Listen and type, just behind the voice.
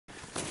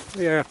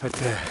We are up at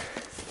the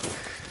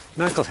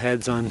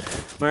Knuckleheads on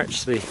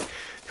March the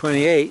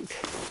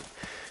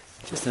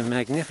 28th. Just a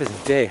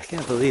magnificent day. I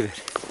can't believe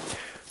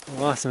it.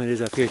 How awesome it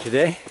is up here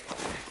today.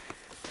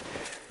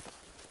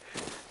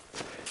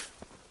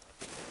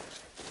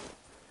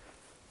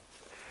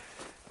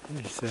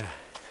 There's a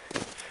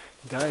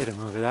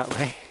diadem over that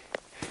way.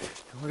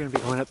 And we're going to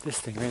be going up this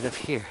thing right up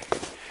here.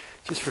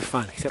 Just for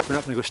fun, except we're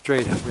not going to go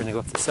straight up. We're going to go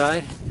up the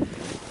side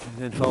and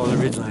then follow the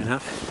ridgeline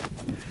up.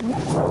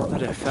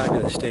 What a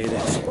fabulous day it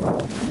is.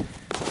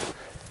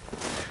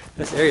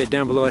 This area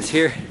down below us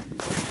here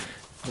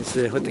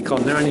is what they call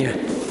Narnia.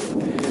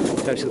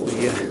 It's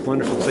absolutely a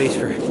wonderful place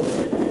for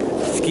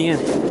skiing,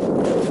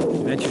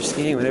 adventure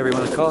skiing, whatever you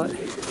want to call it.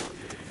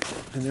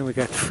 And then we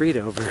got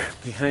Frida over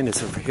behind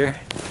us over here.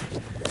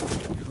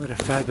 What a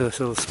fabulous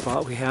little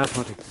spot we have.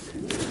 What a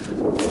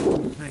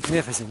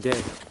magnificent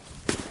day.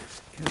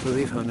 Can't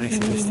believe how nice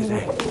it is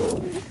today.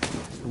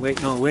 I'm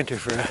waiting all winter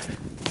for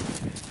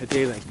a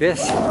day like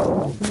this.